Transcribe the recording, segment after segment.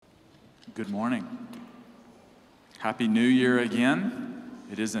Good morning. Happy New Year again.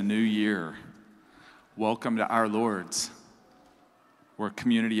 It is a new year. Welcome to Our Lord's. We're a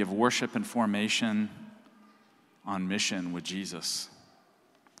community of worship and formation on mission with Jesus.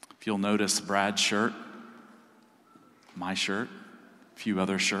 If you'll notice Brad's shirt, my shirt, a few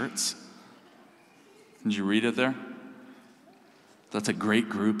other shirts. Did you read it there? That's a great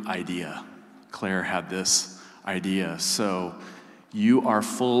group idea. Claire had this idea. So you are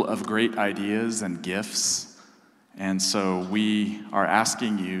full of great ideas and gifts. And so we are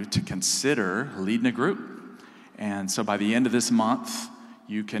asking you to consider leading a group. And so by the end of this month,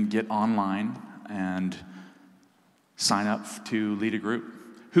 you can get online and sign up to lead a group.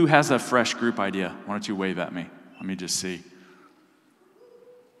 Who has a fresh group idea? Why don't you wave at me? Let me just see.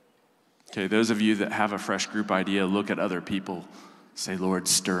 Okay, those of you that have a fresh group idea, look at other people. Say, Lord,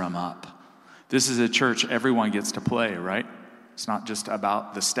 stir them up. This is a church everyone gets to play, right? It's not just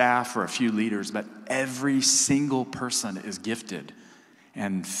about the staff or a few leaders, but every single person is gifted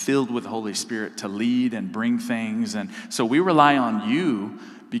and filled with the Holy Spirit to lead and bring things. And so we rely on you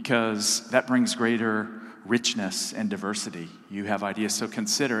because that brings greater richness and diversity. You have ideas, so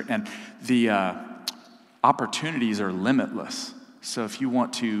consider. And the opportunities are limitless. So if you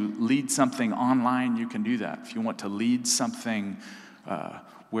want to lead something online, you can do that. If you want to lead something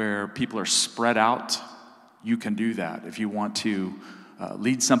where people are spread out, you can do that. If you want to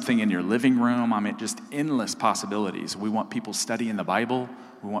lead something in your living room, just endless possibilities. We want people studying the Bible.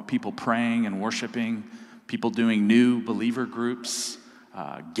 We want people praying and worshiping, people doing new believer groups,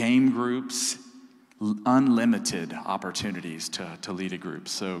 game groups, unlimited opportunities to lead a group.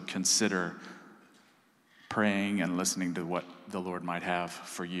 So consider praying and listening to what the Lord might have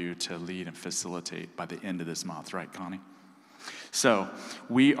for you to lead and facilitate by the end of this month. Right, Connie? So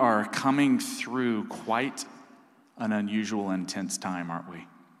we are coming through quite an unusual, intense time, aren't we?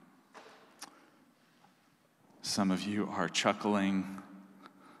 Some of you are chuckling.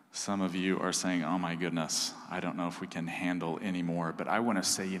 Some of you are saying, oh my goodness, I don't know if we can handle any more. But I want to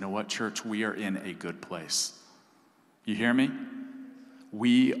say, you know what, church? We are in a good place. You hear me?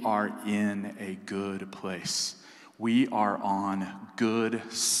 We are in a good place. We are on good,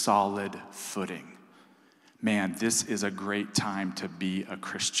 solid footing. Man, this is a great time to be a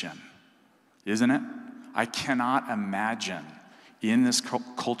Christian, isn't it? I cannot imagine in this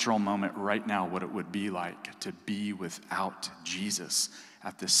cultural moment right now what it would be like to be without Jesus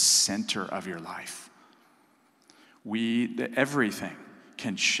at the center of your life. Everything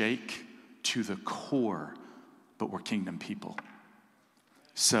can shake to the core, but we're kingdom people.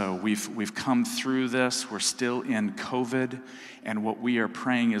 So we've come through this. We're still in COVID, and what we are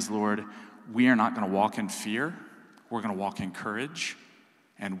praying is, Lord, we are not going to walk in fear. We're going to walk in courage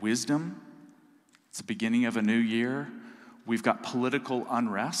and wisdom. It's the beginning of a new year. We've got political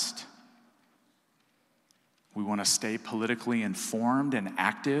unrest. We want to stay politically informed and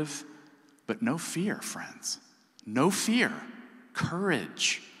active, but no fear, friends. No fear.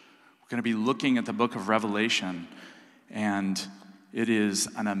 Courage. We're going to be looking at the book of Revelation, and it is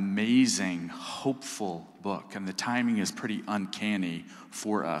an amazing, hopeful book, and the timing is pretty uncanny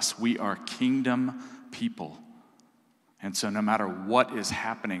for us. We are kingdom people, and so no matter what is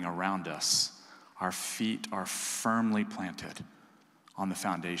happening around us, our feet are firmly planted on the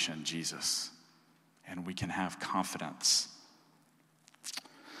foundation, Jesus, and we can have confidence.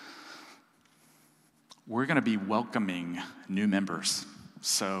 We're going to be welcoming new members,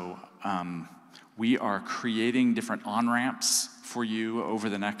 so we are creating different on-ramps for you over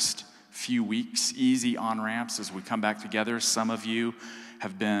the next few weeks, easy on-ramps as we come back together. Some of you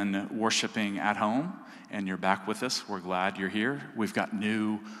have been worshiping at home, and you're back with us. We're glad you're here. We've got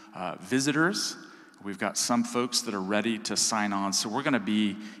new visitors. We've got some folks that are ready to sign on. So we're going to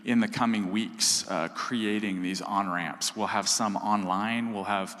be, in the coming weeks, creating these on-ramps. We'll have some online. We'll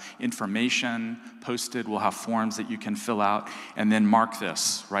have information posted. We'll have forms that you can fill out. And then mark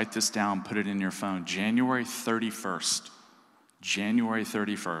this. Write this down. Put it in your phone. January 31st. January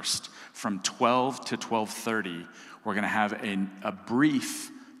 31st. From 12 to 12:30, we're going to have a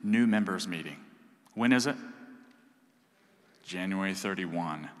brief new members meeting. When is it? January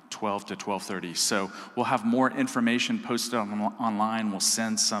 31, 12 to 12:30. So we'll have more information posted online. We'll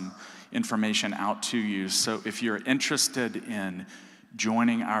send some information out to you. So if you're interested in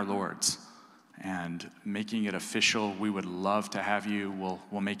joining Our Lord's and making it official, we would love to have you.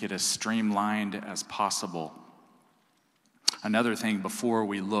 We'll make it as streamlined as possible. Another thing before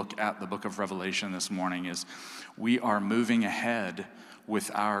we look at the book of Revelation this morning is we are moving ahead with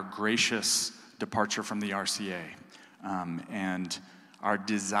our gracious departure from the RCA. And our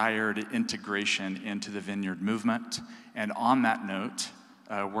desired integration into the Vineyard movement. And on that note,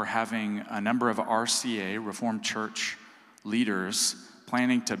 we're having a number of RCA, Reformed Church leaders,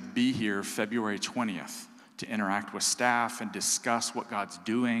 planning to be here February 20th to interact with staff and discuss what God's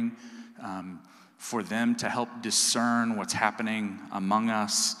doing, for them to help discern what's happening among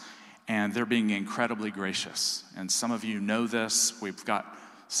us. And they're being incredibly gracious. And some of you know this. We've got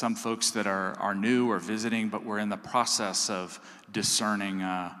some folks that are new or visiting, but we're in the process of discerning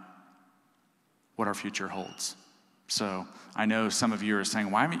what our future holds. So I know some of you are saying,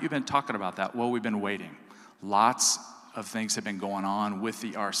 why haven't you been talking about that? Well, we've been waiting. Lots of things have been going on with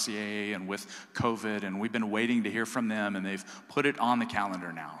the RCA and with COVID, and we've been waiting to hear from them, and they've put it on the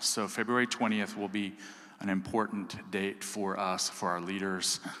calendar now. So February 20th will be an important date for us, for our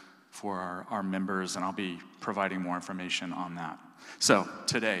leaders, for our members, and I'll be providing more information on that. So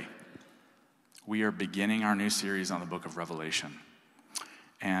today, we are beginning our new series on the book of Revelation.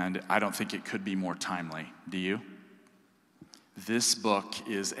 And I don't think it could be more timely. Do you? This book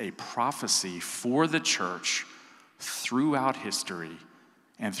is a prophecy for the church throughout history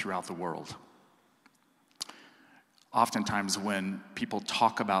and throughout the world. Oftentimes when people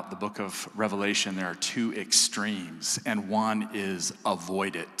talk about the book of Revelation, there are two extremes, and one is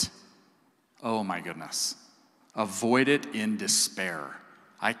avoid it. Oh my goodness. Avoid it in despair.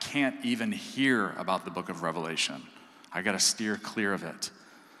 I can't even hear about the book of Revelation. I got to steer clear of it.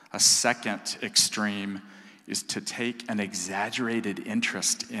 A second extreme is to take an exaggerated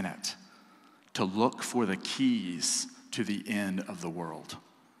interest in it, to look for the keys to the end of the world.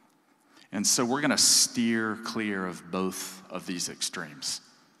 And so we're going to steer clear of both of these extremes.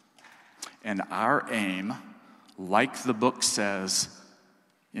 And our aim, like the book says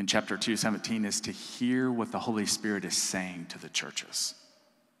in chapter 2:17, is to hear what the Holy Spirit is saying to the churches.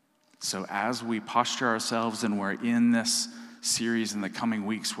 So as we posture ourselves and we're in this series in the coming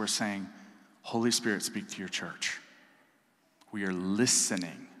weeks, we're saying, Holy Spirit, speak to your church. We are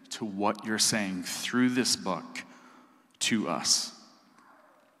listening to what you're saying through this book to us.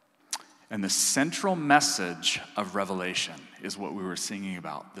 And the central message of Revelation is what we were singing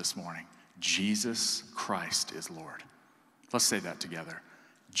about this morning. Jesus Christ is Lord. Let's say that together.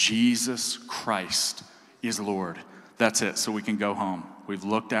 Jesus Christ is Lord. That's it, so we can go home. We've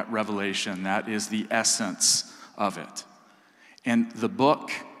looked at Revelation. That is the essence of it. And the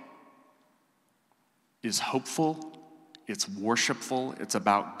book is hopeful, it's worshipful, it's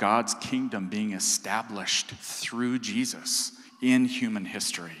about God's kingdom being established through Jesus in human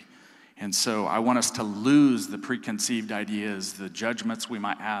history. And so I want us to lose the preconceived ideas, the judgments we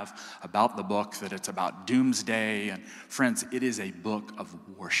might have about the book, that it's about doomsday. And friends, it is a book of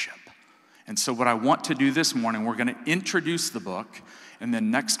worship. And so what I want to do this morning, we're going to introduce the book, and then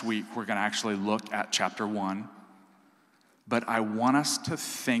next week we're going to actually look at chapter 1. But I want us to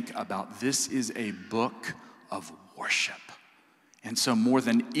think about this is a book of worship. And so more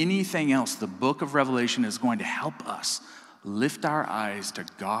than anything else, the book of Revelation is going to help us lift our eyes to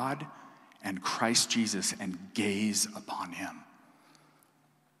God and Christ Jesus and gaze upon him.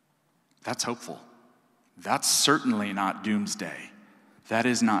 That's hopeful. That's certainly not doomsday. That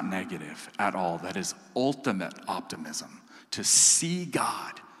is not negative at all. That is ultimate optimism. To see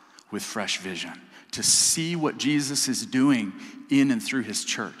God with fresh vision. To see what Jesus is doing in and through his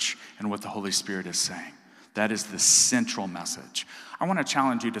church and what the Holy Spirit is saying. That is the central message. I want to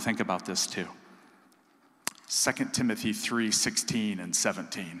challenge you to think about this too. 2 Timothy 3:16 and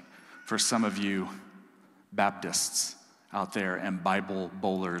 17. For some of you Baptists out there and Bible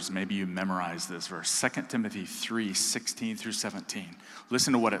bowlers, maybe you memorize this verse. 2 Timothy 3:16 through 17.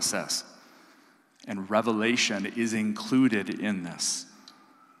 Listen to what it says. And Revelation is included in this.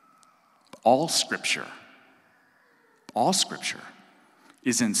 All scripture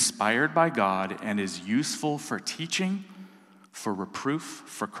is inspired by God and is useful for teaching, for reproof,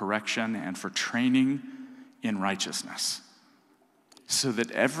 for correction, and for training in righteousness, so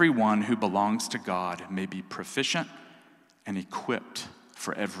that everyone who belongs to God may be proficient and equipped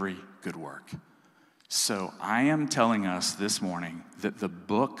for every good work. So I am telling us this morning that the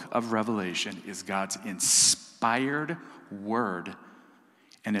book of Revelation is God's inspired word,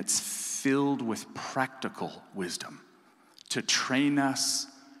 and it's filled with practical wisdom to train us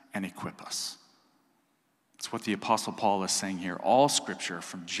and equip us. It's what the Apostle Paul is saying here. All scripture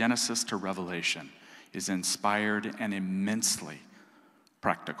from Genesis to Revelation is inspired and immensely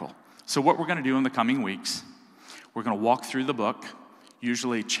practical. So what we're going to do in the coming weeks, we're going to walk through the book,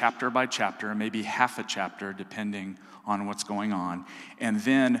 usually chapter by chapter, maybe half a chapter, depending on what's going on. And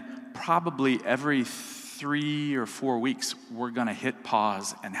then probably every 3 or 4 weeks, we're going to hit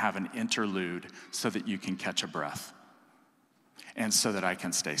pause and have an interlude so that you can catch a breath and so that I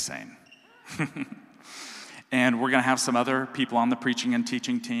can stay sane. And we're going to have some other people on the preaching and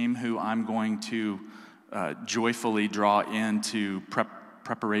teaching team who I'm going to joyfully draw into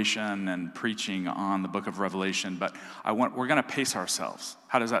preparation and preaching on the book of Revelation. But we're going to pace ourselves.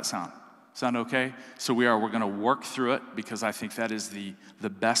 How does that sound? Sound okay? So we're going to work through it because I think that is the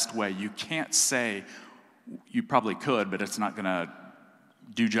best way. You can't say, you probably could, but it's not going to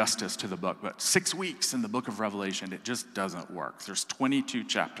do justice to the book. But 6 weeks in the book of Revelation, it just doesn't work. There's 22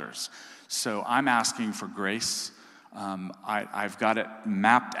 chapters. So I'm asking for grace. I've got it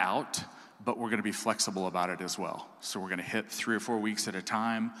mapped out, but we're going to be flexible about it as well. So we're going to hit 3 or 4 weeks at a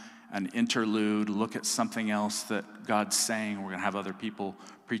time, an interlude, look at something else that God's saying. We're going to have other people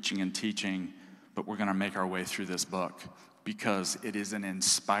preaching and teaching, but we're going to make our way through this book because it is an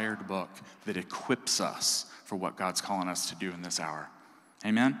inspired book that equips us for what God's calling us to do in this hour.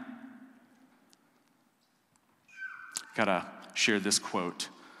 Amen? Got to share this quote.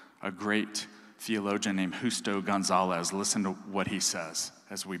 A great theologian named Justo Gonzalez. Listen to what he says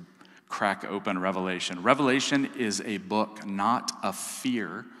as we crack open Revelation. Revelation is a book not of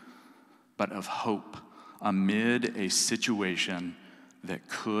fear, but of hope amid a situation that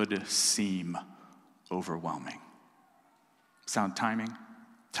could seem overwhelming. Sound timely?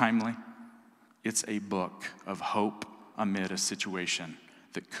 It's a book of hope amid a situation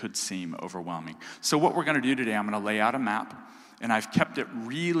that could seem overwhelming. So what we're going to do today, I'm going to lay out a map, and I've kept it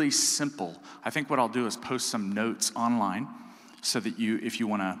really simple. I think what I'll do is post some notes online so that if you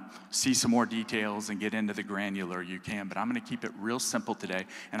want to see some more details and get into the granular, you can. But I'm going to keep it real simple today,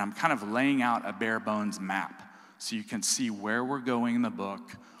 and I'm kind of laying out a bare bones map so you can see where we're going in the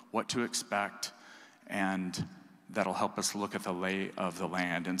book, what to expect, and that'll help us look at the lay of the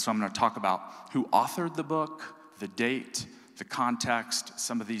land. And so I'm going to talk about who authored the book, the date, the context,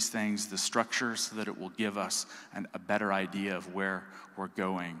 some of these things, the structure, so that it will give us a better idea of where we're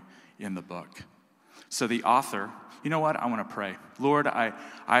going in the book. So the author, you know what? I want to pray. Lord,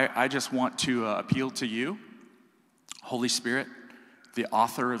 I just want to appeal to you. Holy Spirit, the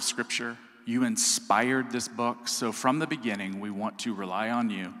author of Scripture, you inspired this book. So from the beginning, we want to rely on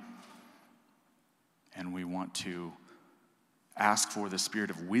you. And we want to ask for the spirit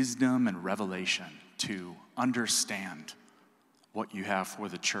of wisdom and revelation to understand what you have for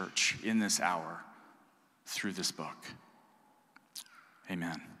the church in this hour through this book.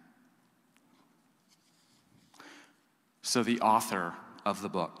 Amen. So the author of the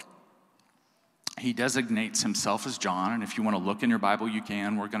book, he designates himself as John, and if you want to look in your Bible, you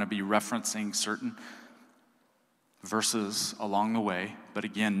can. We're going to be referencing certain verses along the way, but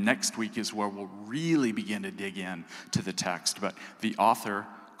again, next week is where we'll really begin to dig in to the text. But the author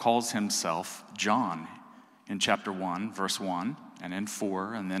calls himself John in chapter 1, verse 1, and in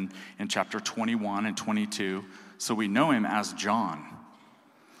 4, and then in chapter 21 and 22. So we know him as John.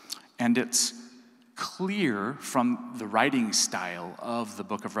 And it's clear from the writing style of the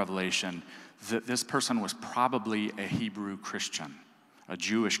book of Revelation that this person was probably a Hebrew Christian, a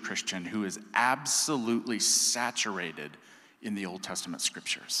Jewish Christian who is absolutely saturated in the Old Testament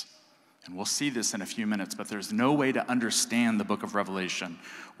scriptures. And we'll see this in a few minutes, but there's no way to understand the book of Revelation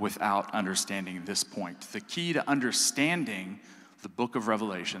without understanding this point. The key to understanding the book of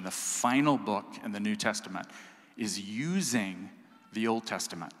Revelation, the final book in the New Testament, is using the Old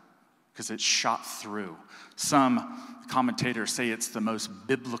Testament because it's shot through. Some commentators say it's the most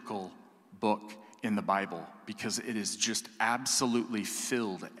biblical book in the Bible because it is just absolutely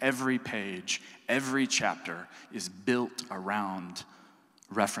filled. Every page, every chapter is built around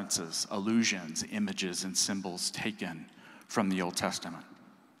references, allusions, images, and symbols taken from the Old Testament.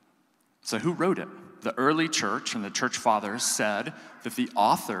 So who wrote it? The early church and the church fathers said that the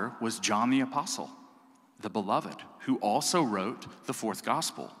author was John the Apostle, the beloved, who also wrote the fourth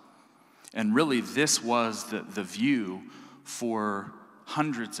gospel. And really, this was the view for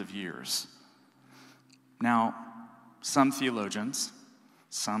hundreds of years. Now, some theologians,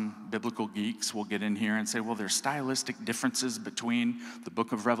 some biblical geeks will get in here and say, well, there's stylistic differences between the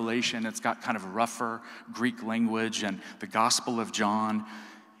book of Revelation. It's got kind of rougher Greek language and the Gospel of John.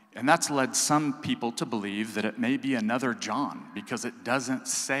 And that's led some people to believe that it may be another John because it doesn't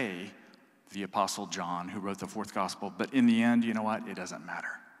say the Apostle John who wrote the fourth gospel. But in the end, you know what? It doesn't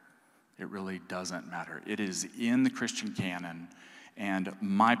matter. It really doesn't matter. It is in the Christian canon, and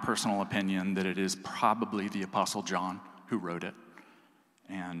my personal opinion that it is probably the Apostle John who wrote it,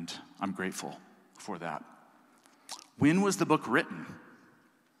 and I'm grateful for that. When was the book written?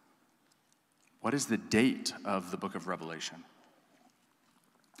 What is the date of the book of Revelation?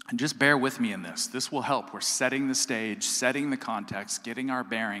 And just bear with me in this. This will help. We're setting the stage, setting the context, getting our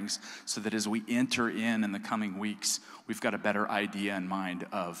bearings so that as we enter in the coming weeks, we've got a better idea in mind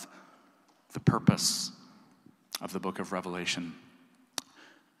of the purpose of the book of Revelation.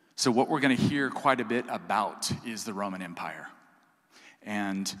 So what we're going to hear quite a bit about is the Roman Empire.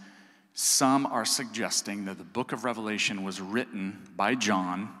 And some are suggesting that the book of Revelation was written by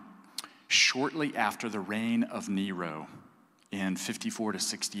John shortly after the reign of Nero in 54 to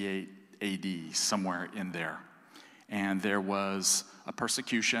 68 AD, somewhere in there. And there was a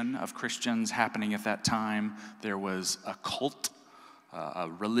persecution of Christians happening at that time. There was a cult, a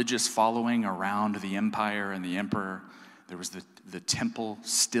religious following around the empire and the emperor. There was the temple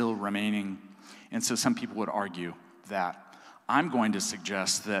still remaining. And so some people would argue that. I'm going to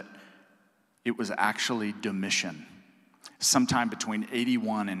suggest that it was actually Domitian, sometime between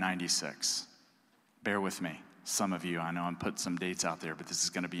 81 and 96. Bear with me, some of you. I know I'm putting some dates out there, but this is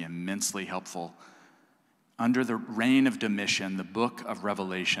going to be immensely helpful. Under the reign of Domitian, the book of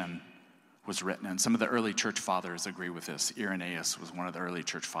Revelation was written, and some of the early church fathers agree with this. Irenaeus was one of the early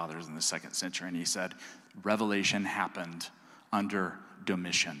church fathers in the 2nd century, and he said, Revelation happened under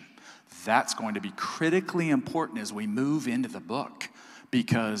Domitian. That's going to be critically important as we move into the book,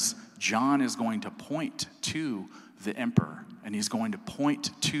 because John is going to point to the emperor, and he's going to point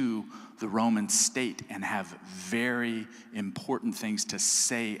to the Roman state and have very important things to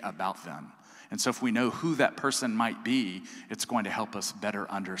say about them. And so if we know who that person might be, it's going to help us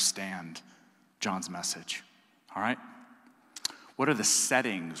better understand John's message. All right? What are the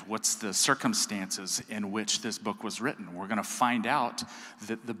settings? What's the circumstances in which this book was written? We're going to find out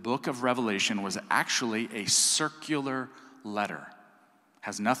that the book of Revelation was actually a circular letter.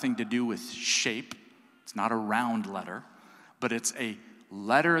 Has nothing to do with shape. It's not a round letter, but it's a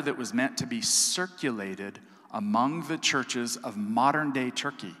letter that was meant to be circulated among the churches of modern-day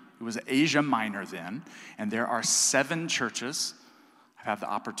Turkey. It was Asia Minor then, and there are 7 churches. I've had the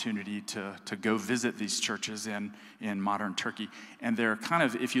opportunity to go visit these churches in modern Turkey, and they're kind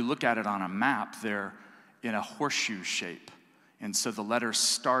of, if you look at it on a map, they're in a horseshoe shape. And so the letter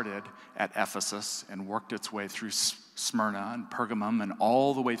started at Ephesus and worked its way through Smyrna and Pergamum and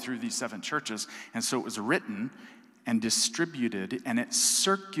all the way through these 7 churches. And so it was written and distributed, and it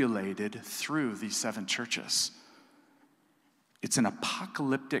circulated through these 7 churches. It's an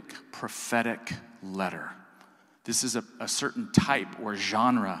apocalyptic, prophetic letter. This is a certain type or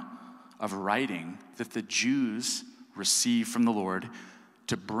genre of writing that the Jews received from the Lord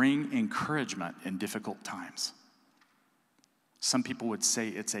to bring encouragement in difficult times. Some people would say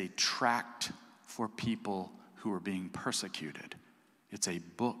it's a tract for people who are being persecuted. It's a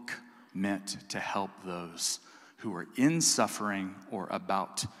book meant to help those who are in suffering or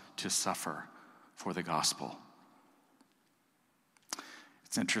about to suffer for the gospel.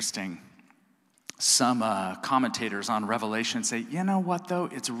 It's interesting. Some commentators on Revelation say, you know what though?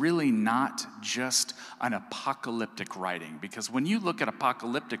 It's really not just an apocalyptic writing, because when you look at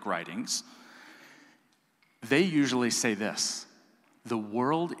apocalyptic writings, they usually say this: the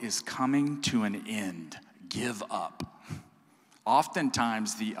world is coming to an end. Give up.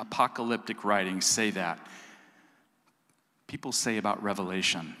 Oftentimes, the apocalyptic writings say that. People say about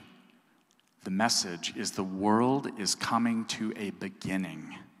Revelation, the message is the world is coming to a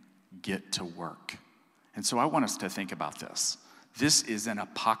beginning. Get to work. And so I want us to think about this. This is an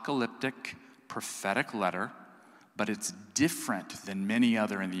apocalyptic, prophetic letter, but it's different than many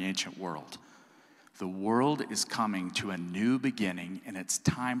other in the ancient world. The world is coming to a new beginning, and it's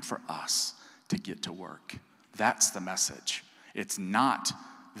time for us to get to work. That's the message. It's not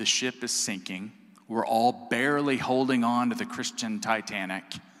the ship is sinking. We're all barely holding on to the Christian Titanic.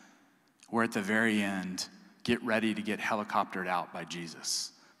 We're at the very end. Get ready to get helicoptered out by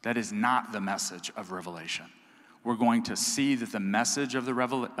Jesus. That is not the message of Revelation. We're going to see that the message of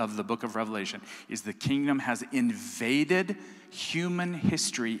the book of Revelation is the kingdom has invaded human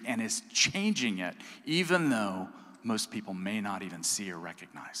history and is changing it, even though most people may not even see or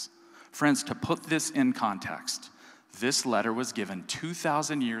recognize. Friends, to put this in context, this letter was given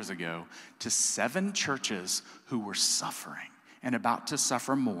 2,000 years ago to 7 churches who were suffering and about to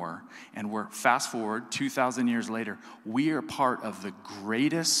suffer more. And we're fast forward 2,000 years later, we are part of the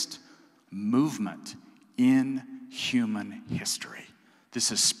greatest movement in human history. This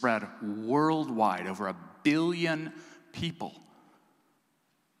has spread worldwide. Over 1 billion people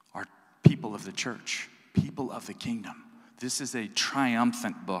are people of the church, people of the kingdom. This is a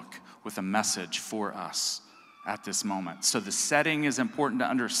triumphant book with a message for us at this moment. So the setting is important to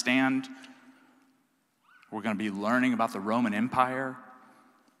understand. We're going to be learning about the Roman Empire.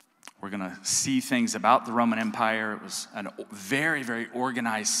 We're going to see things about the Roman Empire. It was a very, very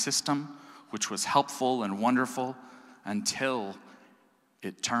organized system, which was helpful and wonderful until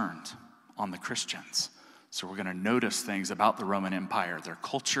it turned on the Christians. So we're going to notice things about the Roman Empire, their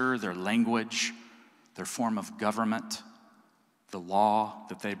culture, their language, their form of government, the law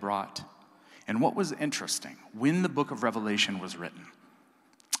that they brought. And what was interesting, when the book of Revelation was written,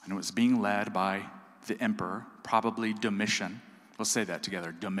 and it was being led by the emperor, probably Domitian. Let's say that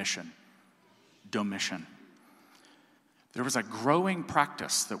together, Domitian. Domitian. There was a growing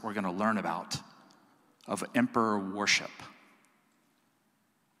practice that we're going to learn about of emperor worship.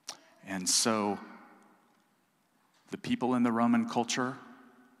 And so the people in the Roman culture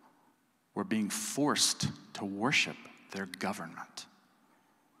were being forced to worship their government.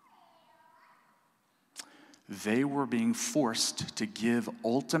 They were being forced to give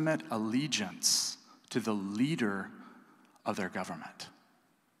ultimate allegiance to the leader of their government.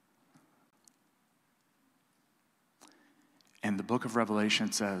 And the book of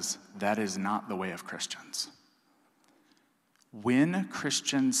Revelation says that is not the way of Christians. When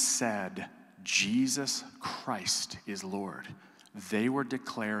Christians said, Jesus Christ is Lord, they were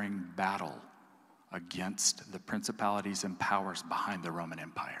declaring battle against the principalities and powers behind the Roman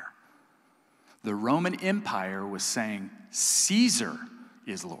Empire. The Roman Empire was saying, Caesar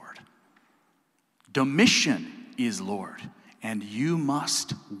is Lord. Domitian is Lord, and you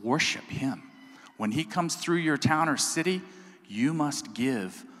must worship him. When he comes through your town or city, you must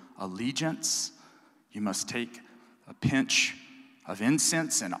give allegiance. You must take a pinch of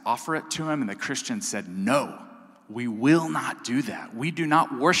incense and offer it to him. And the Christians said, no, we will not do that. We do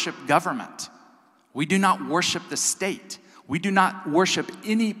not worship government. We do not worship the state. We do not worship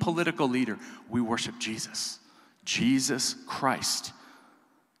any political leader. We worship Jesus. Jesus Christ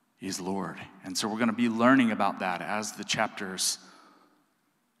is Lord. And so we're going to be learning about that as the chapters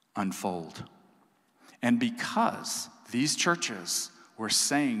unfold. And because these churches were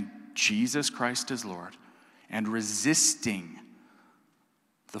saying Jesus Christ is Lord and resisting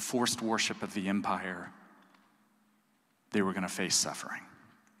the forced worship of the empire, they were going to face suffering.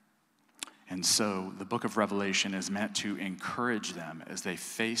 And so the book of Revelation is meant to encourage them as they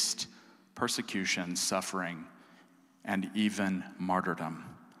faced persecution, suffering, and even martyrdom.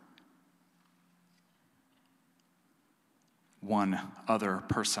 One other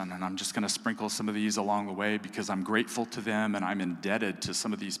person, and I'm just going to sprinkle some of these along the way because I'm grateful to them and I'm indebted to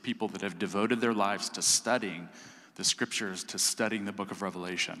some of these people that have devoted their lives to studying the scriptures, to studying the book of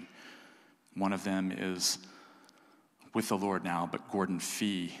Revelation. One of them is with the Lord now, but Gordon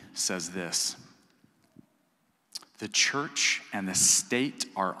Fee says this: the church and the state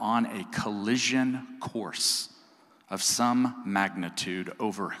are on a collision course of some magnitude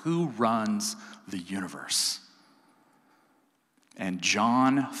over who runs the universe. And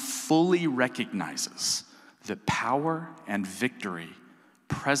John fully recognizes that power and victory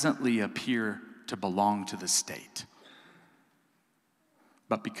presently appear to belong to the state.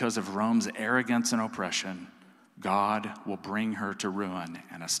 But because of Rome's arrogance and oppression, God will bring her to ruin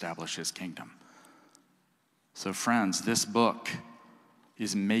and establish his kingdom. So friends, this book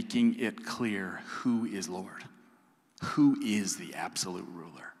is making it clear who is Lord, who is the absolute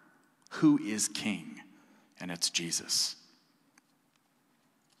ruler, who is king, and it's Jesus.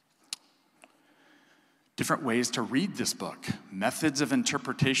 Different ways to read this book, methods of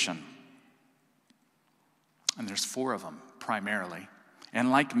interpretation. And there's 4 of them, primarily. And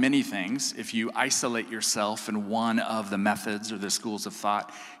like many things, if you isolate yourself in one of the methods or the schools of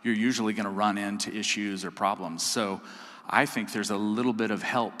thought, you're usually going to run into issues or problems. So I think there's a little bit of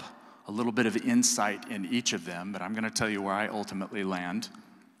help, a little bit of insight in each of them, but I'm going to tell you where I ultimately land.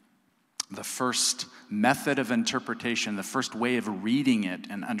 The first method of interpretation, the first way of reading it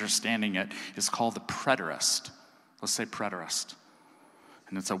and understanding it is called the preterist. Let's say preterist.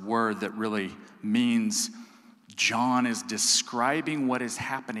 And it's a word that really means John is describing what is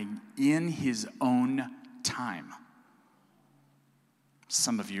happening in his own time.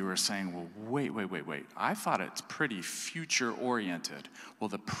 Some of you are saying, well, wait. I thought it's pretty future-oriented. Well,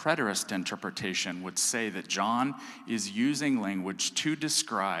 the preterist interpretation would say that John is using language to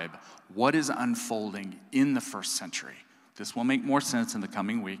describe what is unfolding in the first century. This will make more sense in the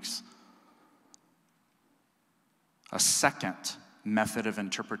coming weeks. A second method of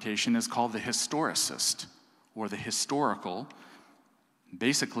interpretation is called the historicist, or the historical.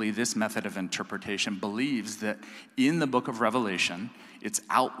 Basically, this method of interpretation believes that in the book of Revelation, it's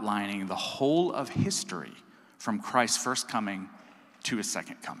outlining the whole of history from Christ's first coming to his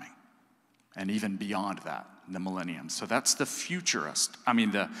second coming, and even beyond that, the millennium. So that's the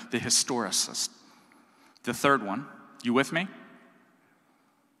the historicist. The third one, you with me?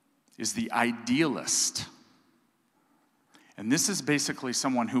 Is the idealist. And this is basically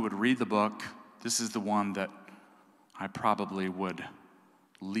someone who would read the book. This is the one that I probably would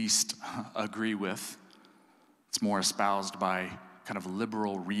least agree with. It's more espoused by kind of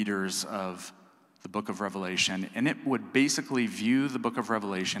liberal readers of the book of Revelation, and it would basically view the book of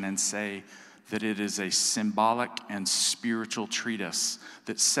Revelation and say that it is a symbolic and spiritual treatise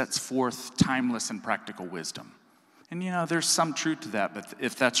that sets forth timeless and practical wisdom. And there's some truth to that, but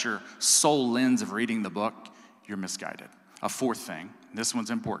if that's your sole lens of reading the book, you're misguided. A fourth thing, this one's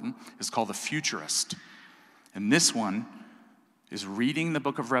important, is called the futurist. And this one is reading the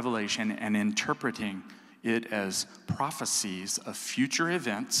book of Revelation and interpreting it as prophecies of future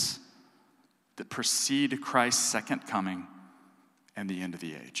events that precede Christ's second coming and the end of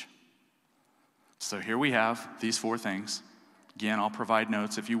the age. So here we have these four things. Again, I'll provide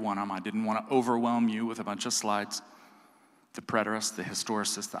notes if you want them. I didn't want to overwhelm you with a bunch of slides. The preterist, the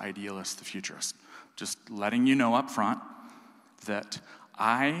historicist, the idealist, the futurist. Just letting you know up front that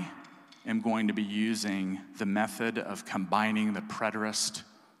I am going to be using the method of combining the preterist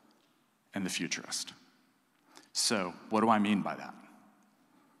and the futurist. So, what do I mean by that?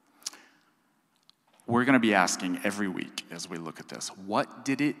 We're going to be asking every week as we look at this, what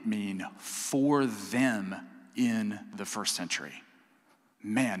did it mean for them in the first century?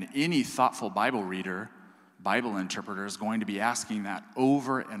 Man, any thoughtful Bible reader, Bible interpreter is going to be asking that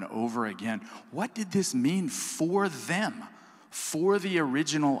over and over again. What did this mean for them, for the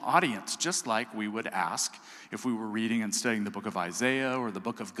original audience? Just like we would ask if we were reading and studying the book of Isaiah or the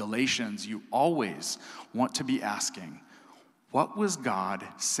book of Galatians, you always want to be asking, what was God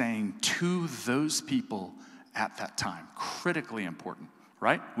saying to those people at that time? Critically important,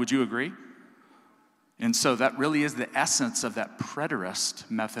 right? Would you agree? And so that really is the essence of that preterist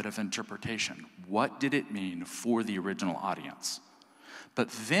method of interpretation. What did it mean for the original audience? But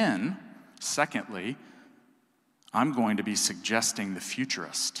then, secondly, I'm going to be suggesting the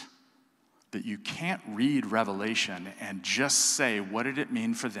futurist, that you can't read Revelation and just say, what did it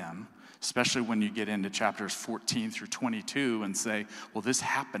mean for them? Especially when you get into chapters 14 through 22 and say, well, this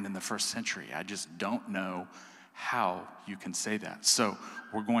happened in the first century. I just don't know how you can say that. So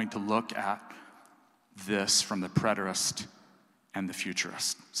we're going to look at this from the preterist and the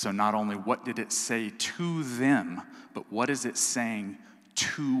futurist. So not only what did it say to them, but what is it saying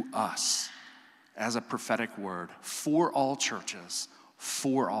to us as a prophetic word for all churches,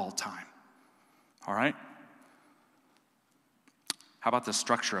 for all time. All right? How about the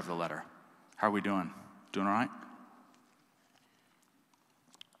structure of the letter? How are we doing? Doing all right?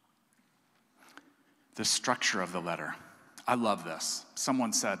 The structure of the letter. I love this.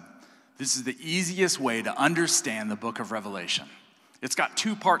 Someone said, this is the easiest way to understand the book of Revelation. It's got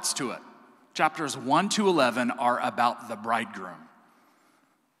two parts to it. Chapters 1 to 11 are about the bridegroom.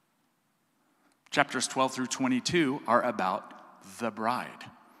 Chapters 12 through 22 are about the bride.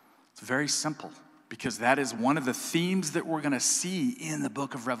 It's very simple because that is one of the themes that we're going to see in the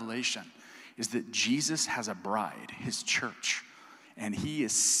book of Revelation is that Jesus has a bride, his church, and he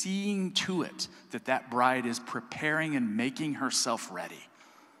is seeing to it that that bride is preparing and making herself ready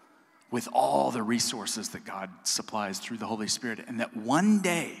with all the resources that God supplies through the Holy Spirit, and that one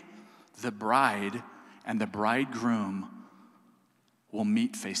day the bride and the bridegroom will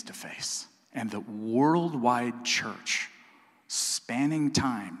meet face to face. And the worldwide church, spanning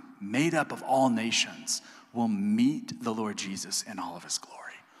time, made up of all nations, will meet the Lord Jesus in all of his glory.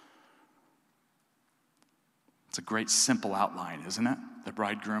 It's a great simple outline, isn't it? The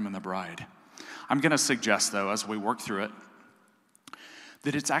bridegroom and the bride. I'm going to suggest, though, as we work through it,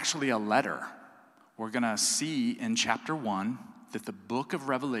 that it's actually a letter. We're going to see in chapter 1 that the book of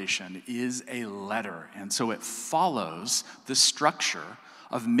Revelation is a letter. And so it follows the structure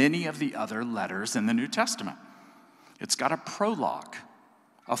of many of the other letters in the New Testament. It's got a prologue,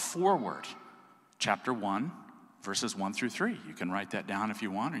 a foreword. Chapter 1, verses 1 through 3. You can write that down if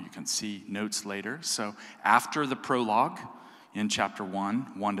you want, or you can see notes later. So after the prologue in chapter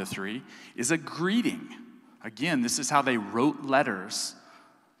 1, 1 to 3, is a greeting. Again, this is how they wrote letters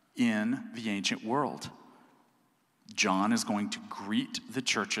in the ancient world. John is going to greet the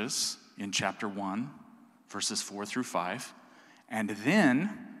churches in chapter 1, verses 4 through 5. And then,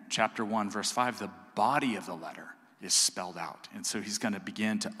 chapter 1, verse 5, the body of the letter is spelled out. And so he's going to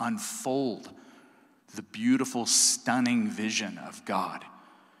begin to unfold the beautiful, stunning vision of God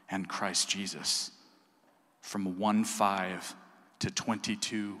and Christ Jesus from 1:5 to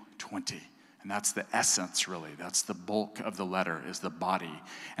 22:20. And that's the essence, really. That's the bulk of the letter, is the body.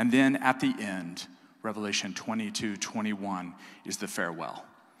 And then at the end, Revelation 22:21 is the farewell.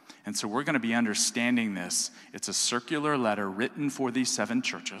 And so we're going to be understanding this. It's a circular letter written for these 7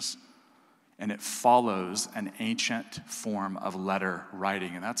 churches, and it follows an ancient form of letter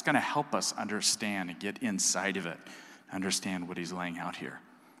writing. And that's going to help us understand and get inside of it, understand what he's laying out here.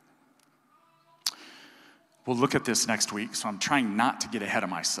 We'll look at this next week, so I'm trying not to get ahead of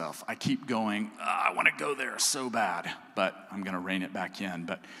myself. I keep going, I want to go there so bad, but I'm going to rein it back in.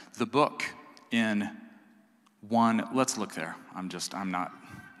 But the book in 1, let's look there. I'm not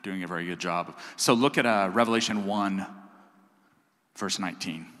doing a very good job. So look at Revelation 1, verse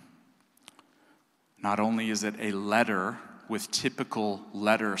 19. Not only is it a letter with typical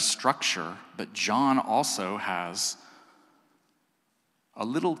letter structure, but John also has a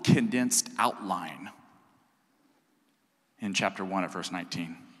little condensed outline in chapter 1 at verse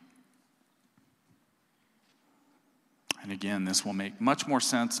 19. And again, this will make much more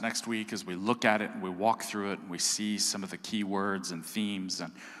sense next week as we look at it and we walk through it and we see some of the key words and themes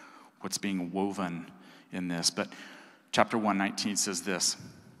and what's being woven in this. But chapter 1:19 says this,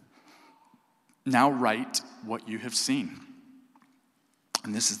 "Now write what you have seen."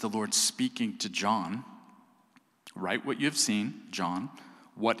 And this is the Lord speaking to John. Write what you have seen, John,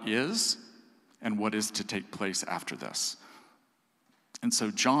 what is and what is to take place after this. And so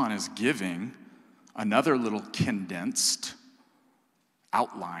John is giving another little condensed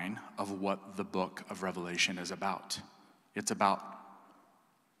outline of what the book of Revelation is about. It's about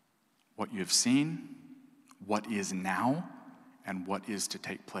what you have seen, what is now, and what is to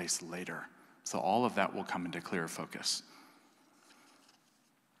take place later. So all of that will come into clearer focus.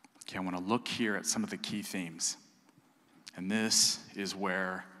 Okay, I want to look here at some of the key themes. And this is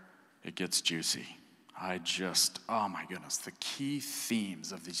where it gets juicy. Oh my goodness, the key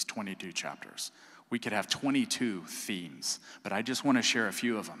themes of these 22 chapters. We could have 22 themes, but I just want to share a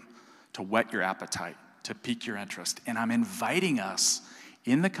few of them to whet your appetite, to pique your interest. And I'm inviting us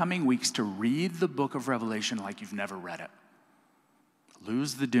in the coming weeks to read the book of Revelation like you've never read it.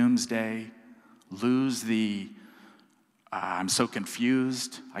 Lose the doomsday, lose the I'm so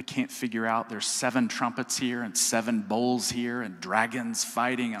confused, I can't figure out, there's 7 trumpets here and 7 bowls here and dragons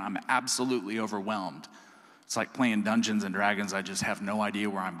fighting, and I'm absolutely overwhelmed. It's like playing Dungeons and Dragons, I just have no idea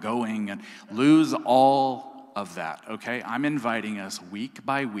where I'm going, and lose all of that, okay? I'm inviting us week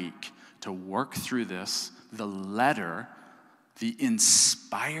by week to work through this, the letter, the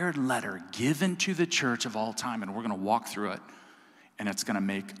inspired letter given to the church of all time, and we're going to walk through it, and it's going to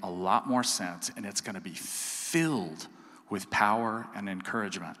make a lot more sense, and it's going to be filled with power and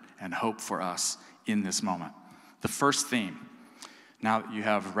encouragement and hope for us in this moment. The first theme, now that you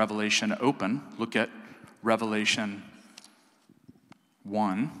have Revelation open, look at Revelation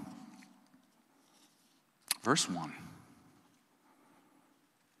 1, verse 1.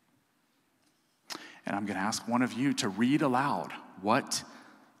 And I'm going to ask one of you to read aloud. What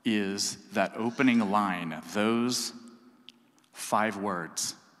is that opening line, those 5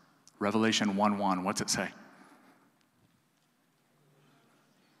 words? Revelation 1:1, what's it say?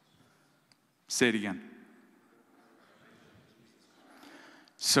 Say it again.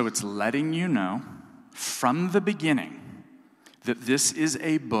 So it's letting you know from the beginning that this is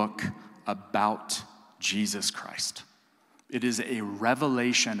a book about Jesus Christ. It is a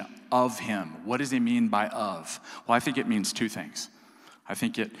revelation of him. What does he mean by of? Well, I think it means 2 things. I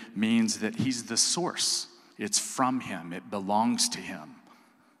think it means that he's the source. It's from him. It belongs to him.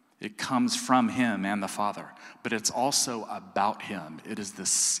 It comes from him and the Father, but it's also about him.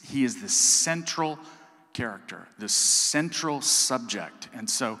 He is the central character, the central subject. And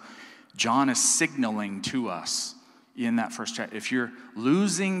so John is signaling to us in that first chapter, if you're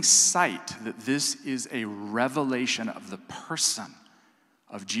losing sight that this is a revelation of the person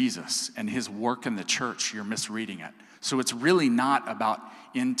of Jesus and his work in the church, you're misreading it. So it's really not about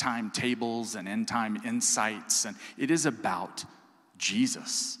end-time tables and end-time insights, and it is about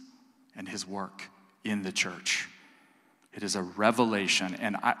Jesus and his work in the church. It is a revelation,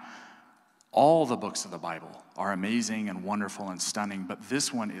 and all the books of the Bible are amazing and wonderful and stunning, but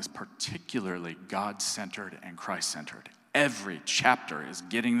this one is particularly God-centered and Christ-centered. Every chapter is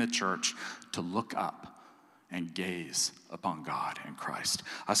getting the church to look up and gaze upon God and Christ.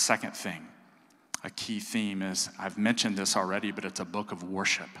 A second thing, a key theme is, I've mentioned this already, but it's a book of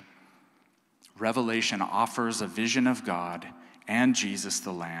worship. Revelation offers a vision of God and Jesus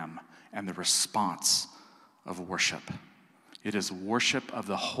the Lamb and the response of worship. It is worship of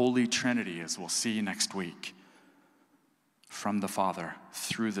the Holy Trinity, as we'll see next week, from the Father,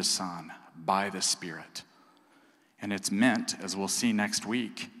 through the Son, by the Spirit. And it's meant, as we'll see next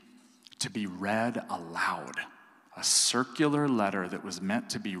week, to be read aloud. A circular letter that was meant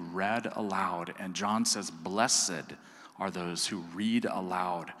to be read aloud. And John says, blessed are those who read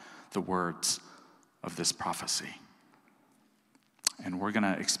aloud the words of this prophecy. And we're going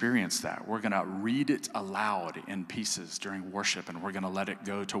to experience that. We're going to read it aloud in pieces during worship, and we're going to let it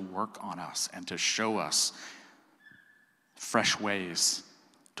go to work on us and to show us fresh ways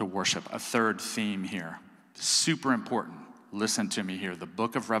to worship. A third theme here, super important. Listen to me here. The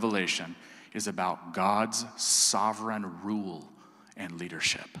book of Revelation is about God's sovereign rule and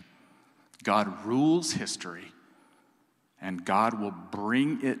leadership. God rules history, and God will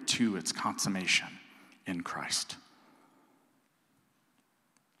bring it to its consummation in Christ.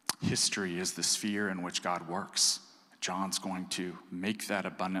 History is the sphere in which God works. John's going to make that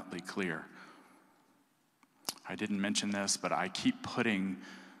abundantly clear. I didn't mention this, but I keep putting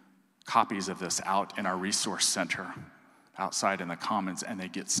copies of this out in our resource center outside in the commons, and they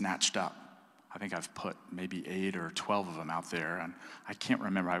get snatched up. I think I've put maybe 8 or 12 of them out there, and I can't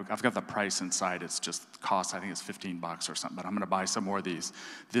remember. I've got the price inside. It's just cost, I think it's $15 or something, but I'm going to buy some more of these.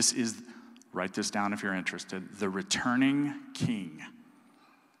 This is, write this down if you're interested, The Returning King,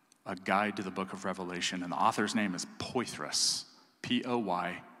 a guide to the book of Revelation, and the author's name is Poythress,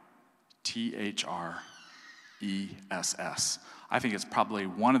 Poythress. I think it's probably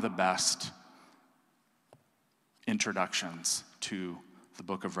one of the best introductions to the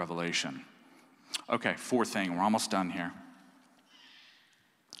book of Revelation. Okay, fourth thing, we're almost done here.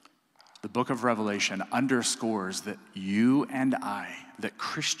 The book of Revelation underscores that you and I, that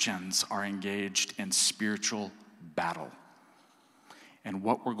Christians are engaged in spiritual battle. And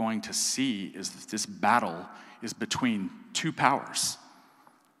what we're going to see is that this battle is between two powers.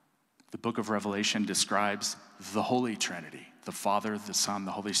 The book of Revelation describes the Holy Trinity, the Father, the Son,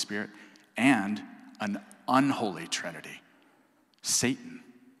 the Holy Spirit, and an unholy Trinity, Satan,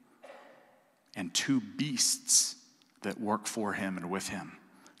 and two beasts that work for him and with him.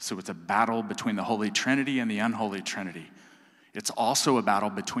 So it's a battle between the Holy Trinity and the unholy Trinity. It's also a battle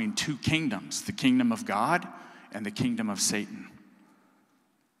between two kingdoms, the kingdom of God and the kingdom of Satan.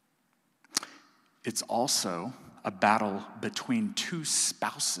 It's also a battle between two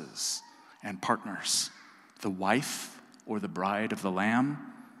spouses and partners, the wife or the bride of the Lamb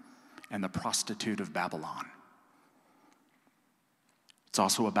and the prostitute of Babylon. It's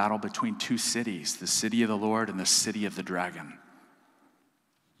also a battle between two cities, the city of the Lord and the city of the dragon.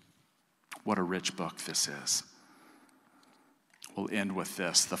 What a rich book this is. We'll end with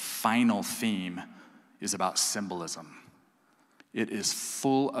this. The final theme is about symbolism. It is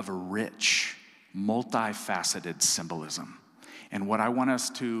full of rich, multifaceted symbolism. And what I want us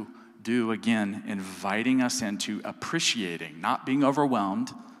to do, again, inviting us into appreciating, not being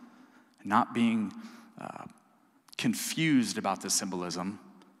overwhelmed, not being confused about the symbolism,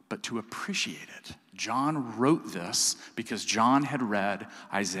 but to appreciate it. John wrote this because John had read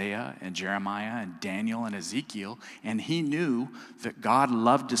Isaiah and Jeremiah and Daniel and Ezekiel, and he knew that God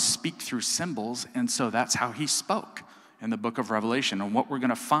loved to speak through symbols, and so that's how he spoke in the book of Revelation. And what we're going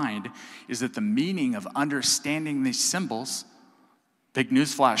to find is that the meaning of understanding these symbols, big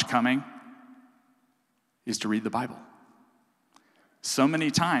newsflash coming, is to read the Bible. So many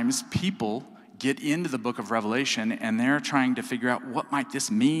times people get into the book of Revelation and they're trying to figure out what might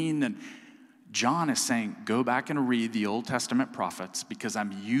this mean. And John is saying, go back and read the Old Testament prophets because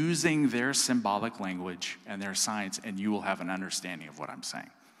I'm using their symbolic language and their signs, and you will have an understanding of what I'm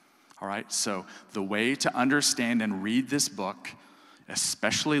saying. All right, so the way to understand and read this book,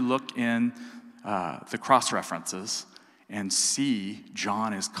 especially look in the cross-references and see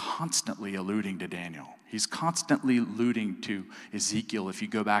John is constantly alluding to Daniel. He's constantly alluding to Ezekiel. If you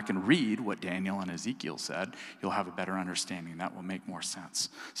go back and read what Daniel and Ezekiel said, you'll have a better understanding. That will make more sense.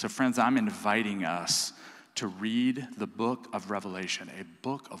 So friends, I'm inviting us to read the book of Revelation, a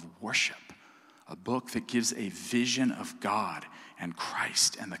book of worship, a book that gives a vision of God and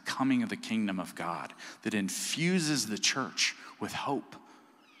Christ and the coming of the kingdom of God, that infuses the church with hope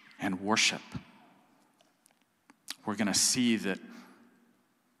and worship. We're going to see that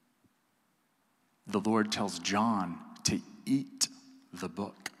the Lord tells John to eat the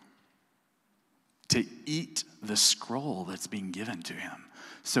book, to eat the scroll that's being given to him.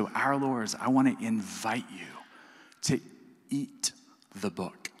 So our Lords, I want to invite you to eat the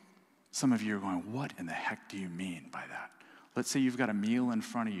book. Some of you are going, what in the heck do you mean by that? Let's say you've got a meal in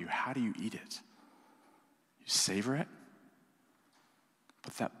front of you. How do you eat it? You savor it,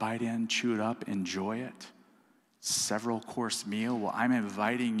 put that bite in, chew it up, enjoy it. Several course meal. Well, I'm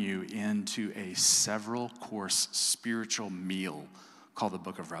inviting you into a several course spiritual meal called the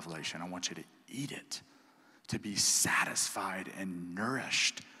book of Revelation. I want you to eat it, to be satisfied and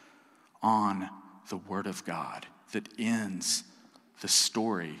nourished on the word of God that ends the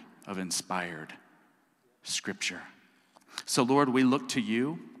story of inspired scripture. So Lord, we look to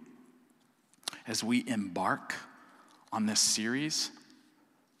you as we embark on this series,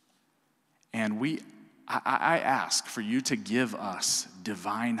 and I ask for you to give us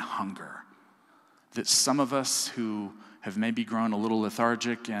divine hunger, that some of us who have maybe grown a little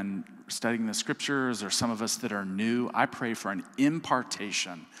lethargic and studying the scriptures, or some of us that are new, I pray for an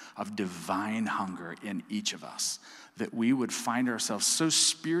impartation of divine hunger in each of us, that we would find ourselves so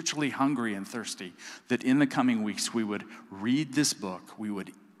spiritually hungry and thirsty that in the coming weeks we would read this book, we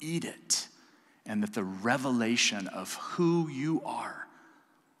would eat it, and that the revelation of who you are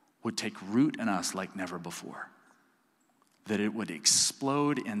would take root in us like never before. That it would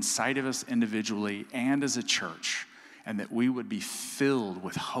explode inside of us individually and as a church, and that we would be filled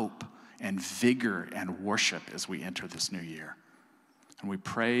with hope and vigor and worship as we enter this new year. And we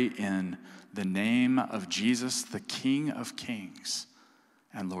pray in the name of Jesus, the King of Kings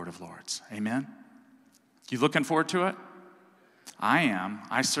and Lord of Lords. Amen? You looking forward to it? I am.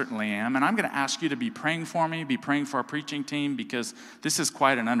 I certainly am. And I'm going to ask you to be praying for me, be praying for our preaching team, because this is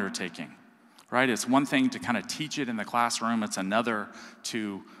quite an undertaking, right? It's one thing to kind of teach it in the classroom. It's another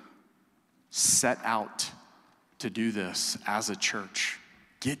to set out to do this as a church.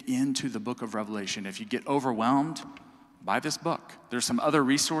 Get into the book of Revelation. If you get overwhelmed, buy this book. There's some other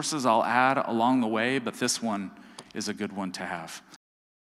resources I'll add along the way, but this one is a good one to have.